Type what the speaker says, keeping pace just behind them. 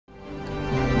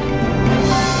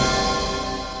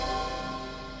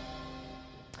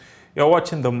You're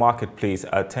watching The Marketplace.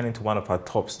 Turning to one of our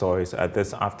top stories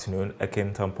this afternoon, a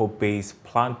Kintampo-based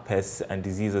plant pests and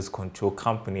diseases control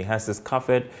company has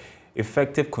discovered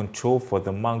effective control for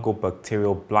the mango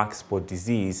bacterial black spot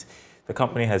disease. The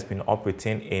company has been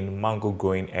operating in mango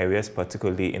growing areas,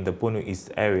 particularly in the Bono East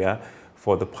area,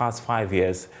 for the past 5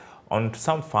 years. On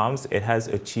some farms, it has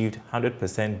achieved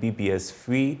 100% BBS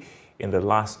free in the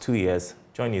last 2 years.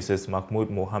 JoyNews' Mahmoud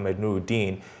Mohammed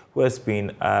Nuruddin, who has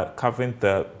been covering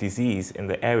the disease in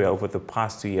the area over the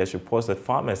past 2 years, reports that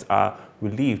farmers are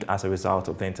relieved as a result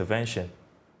of the intervention.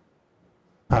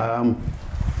 MK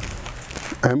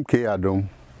Adam.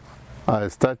 I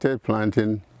started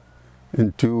planting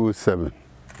in 2007.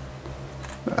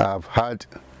 I've had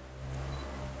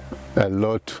a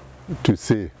lot to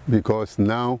say because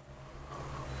now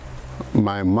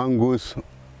my mangoes,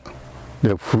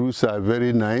 the fruits are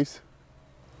very nice.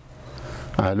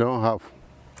 I don't have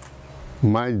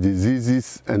my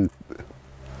diseases, and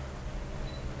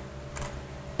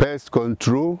pest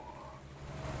control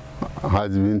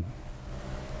has been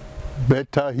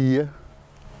better here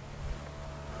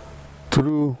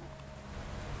through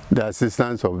the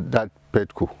assistance of that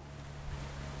petco.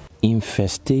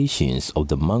 Infestations of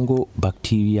the mango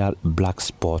bacterial black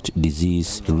spot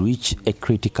disease reached a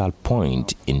critical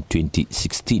point in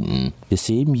 2016. The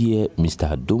same year,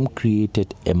 Mr. Adom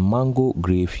created a mango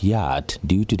graveyard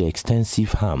due to the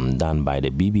extensive harm done by the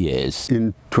BBS.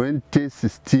 In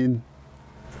 2016,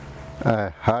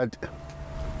 I had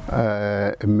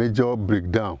a major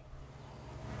breakdown.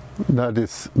 That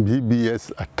is,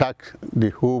 BBS attacked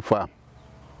the whole farm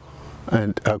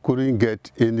and I couldn't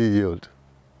get any yield.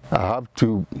 I have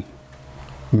to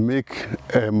make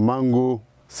a mango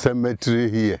cemetery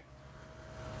here.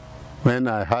 When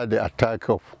I had the attack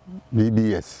of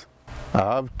BBS,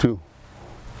 I have to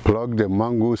plug the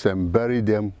mangoes and bury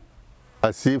them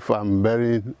as if I'm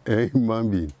burying a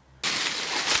human being.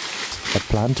 A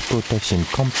plant protection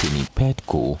company,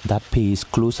 Petco, that pays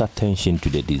close attention to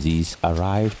the disease,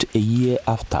 arrived a year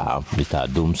after Mr.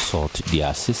 Adom sought their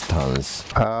assistance.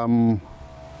 From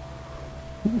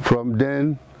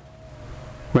then,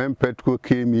 when Petco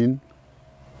came in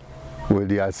with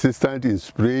the assistant in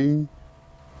spraying,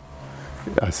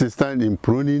 assistant in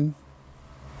pruning,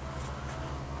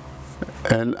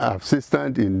 and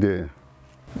assistant in the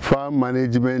farm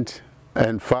management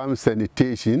and farm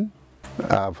sanitation,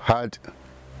 I've had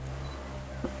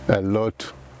a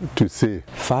lot to say.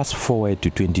 Fast forward to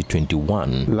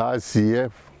 2021. Last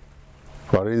year,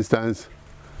 for instance,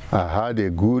 I had a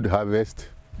good harvest.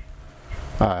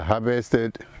 I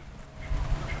harvested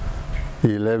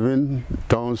 11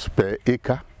 tons per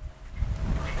acre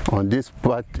on this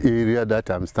part area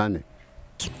that I'm standing.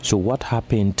 So what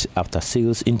happened after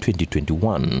sales in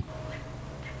 2021?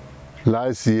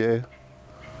 Last year,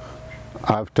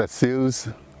 after sales,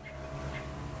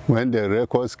 when the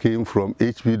records came from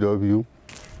HPW,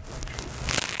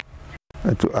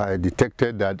 I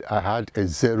detected that I had a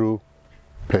 0%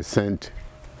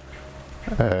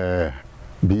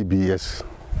 BBS,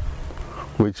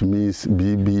 which means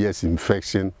BBS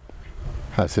infection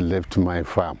has left my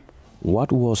farm.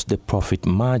 What was the profit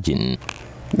margin?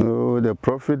 Oh, the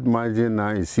profit margin now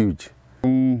is huge.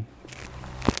 You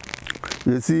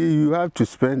see, you have to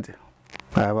spend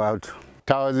about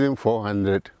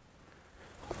 1,400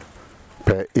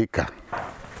 per acre.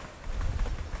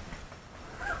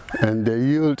 And the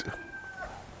yield,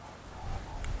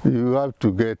 you have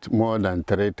to get more than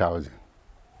 3,000.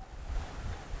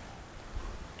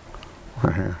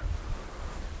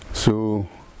 So,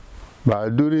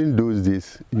 but during those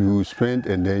days, you spend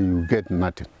and then you get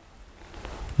nothing.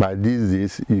 But these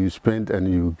days, you spend and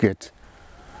you get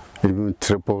even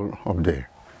triple of the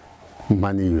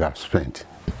money you have spent.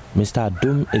 Mr.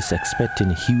 Adom is expecting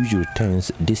huge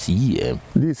returns this year.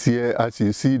 This year, as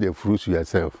you see the fruits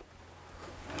yourself,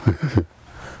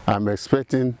 I'm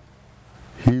expecting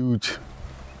huge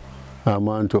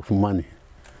amount of money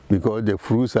because the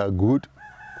fruits are good.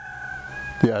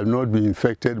 They have not been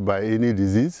infected by any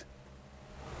disease.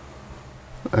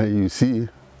 And you see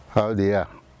how they are.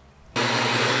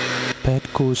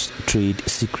 Petco's trade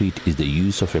secret is the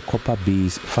use of a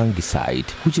copper-based fungicide,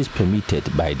 which is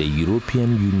permitted by the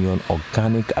European Union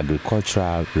Organic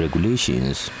Agricultural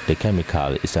Regulations. The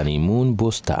chemical is an immune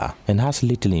booster and has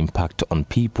little impact on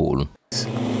people.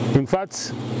 In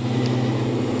fact,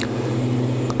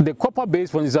 the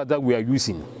copper-based fungicide that we are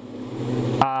using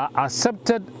are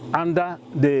accepted under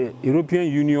the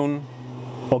European Union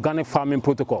Organic Farming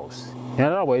Protocols. In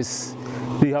other words,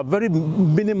 they have very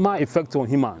minimal effect on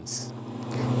humans.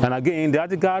 And again, the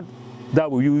article that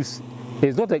we use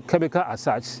is not a chemical as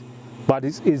such, but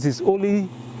it is only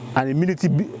an immunity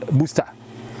booster.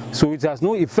 So it has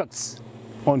no effects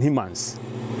on humans,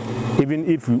 even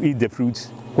if you eat the fruit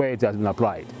where it has been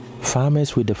applied.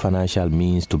 Farmers with the financial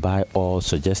means to buy all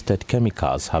suggested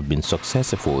chemicals have been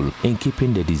successful in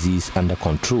keeping the disease under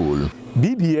control.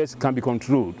 BBS can be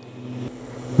controlled.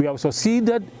 We have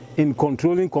succeeded in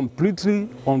controlling completely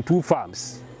on 2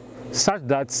 farms, such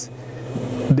that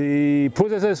the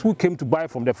processors who came to buy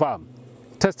from the farm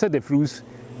tested the fruits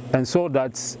and saw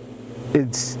that it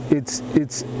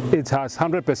has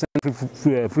 100%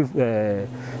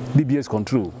 BBS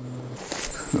control.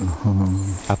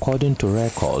 According to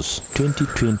records,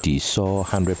 2020 saw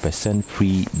 100%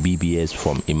 free BBS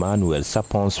from Emmanuel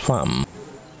Sapon's farm.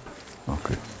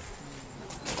 Okay.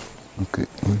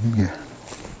 Yeah.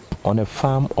 On a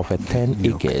farm of 10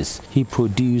 acres, he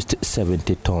produced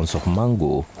 70 tons of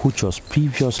mango, which was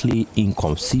previously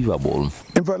inconceivable.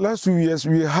 In fact, last 2 years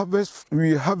we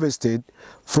harvested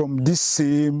from this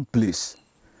same place,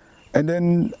 and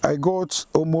then I got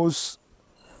almost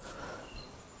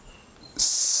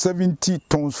 70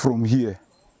 tons from here,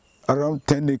 around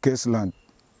 10 acres land.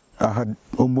 I had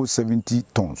almost 70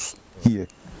 tons here.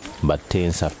 But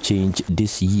things have changed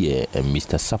this year, and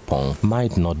Mr. Sapon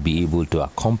might not be able to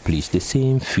accomplish the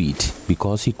same feat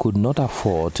because he could not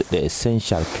afford the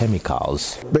essential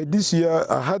chemicals. But this year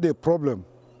I had a problem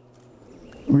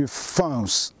with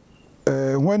farms.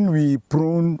 When we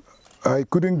pruned, I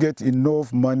couldn't get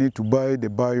enough money to buy the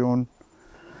bion,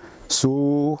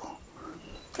 so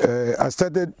I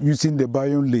started using the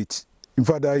bion late. In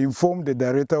fact, I informed the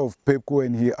director of PEPCO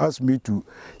and he asked me to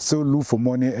still look for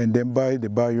money and then buy the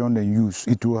bion and use.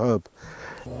 It will help.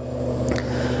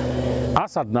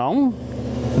 As at now,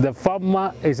 the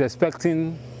farmer is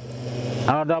expecting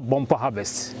another bumper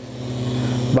harvest.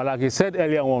 But like I said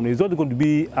earlier on, it's not going to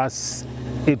be as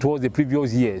it was the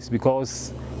previous years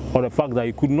because of the fact that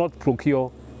he could not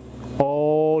procure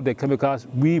all the chemicals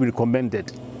we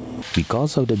recommended.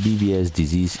 Because of the BBS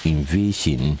disease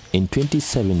invasion, in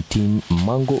 2017,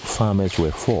 mango farmers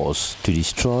were forced to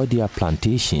destroy their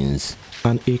plantations.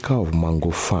 An acre of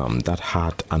mango farm that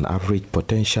had an average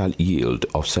potential yield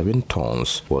of 7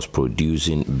 tons was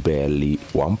producing barely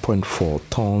 1.4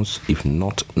 tons, if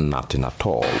not nothing at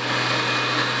all.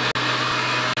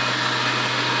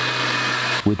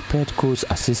 With PEPCO's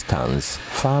assistance,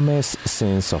 farmers'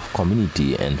 sense of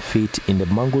community and faith in the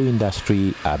mango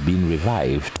industry are being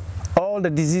revived. All the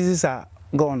diseases are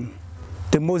gone.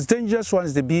 The most dangerous one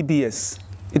is the BBS.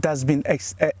 It has been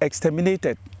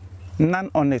exterminated. None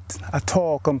on it at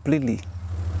all, completely.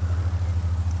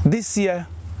 This year,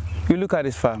 you look at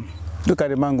this farm, look at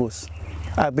the mangoes.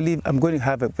 I believe I'm going to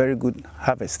have a very good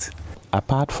harvest.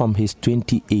 Apart from his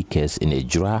 20 acres in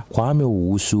Ejura, Kwame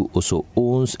Owusu also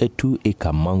owns a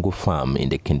 2-acre mango farm in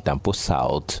the Kintampo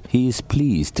South. He is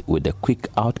pleased with the quick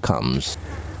outcomes.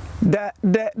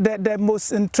 The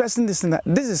most interesting is that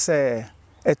this is a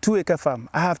 2-acre farm.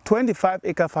 I have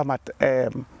 25-acre farm at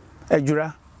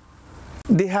Ejura.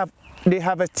 They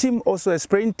have a team, also a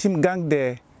spraying team gang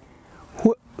there,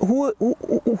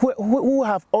 who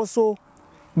have also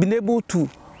been able to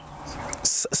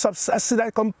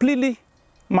subsidize completely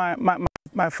my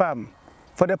farm.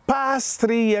 For the past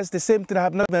 3 years, the same thing I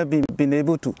have not been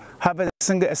able to have a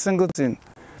single thing,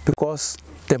 because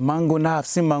the mango, now I've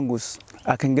seen mangoes,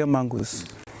 I can get mangoes.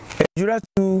 Ejura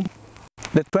to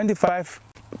the 25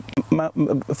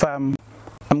 farm,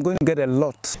 I'm going to get a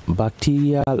lot.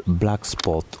 Bacterial black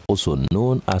spot, also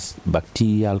known as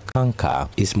bacterial canker,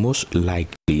 is most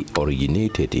likely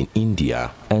originated in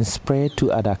India and spread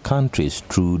to other countries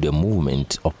through the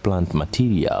movement of plant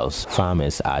materials.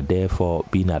 Farmers are therefore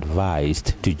being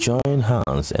advised to join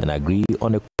hands and agree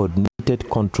on a coordinated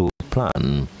control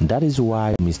plan. That is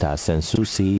why Mr. Asensu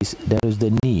says there is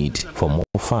the need for more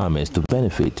farmers to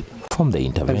benefit from the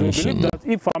intervention. I believe that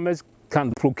if farmers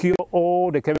can procure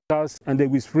all the chemicals and they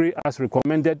will spray as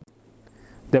recommended,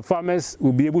 the farmers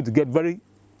will be able to get very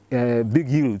big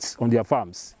yields on their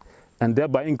farms and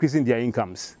thereby increasing their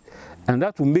incomes. And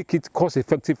that will make it cost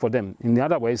effective for them. In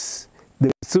other words, they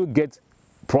will still get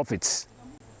profits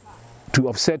to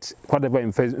offset whatever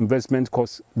investment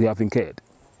costs they have incurred.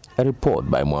 A report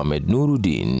by Mohammed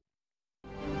Nuruddin,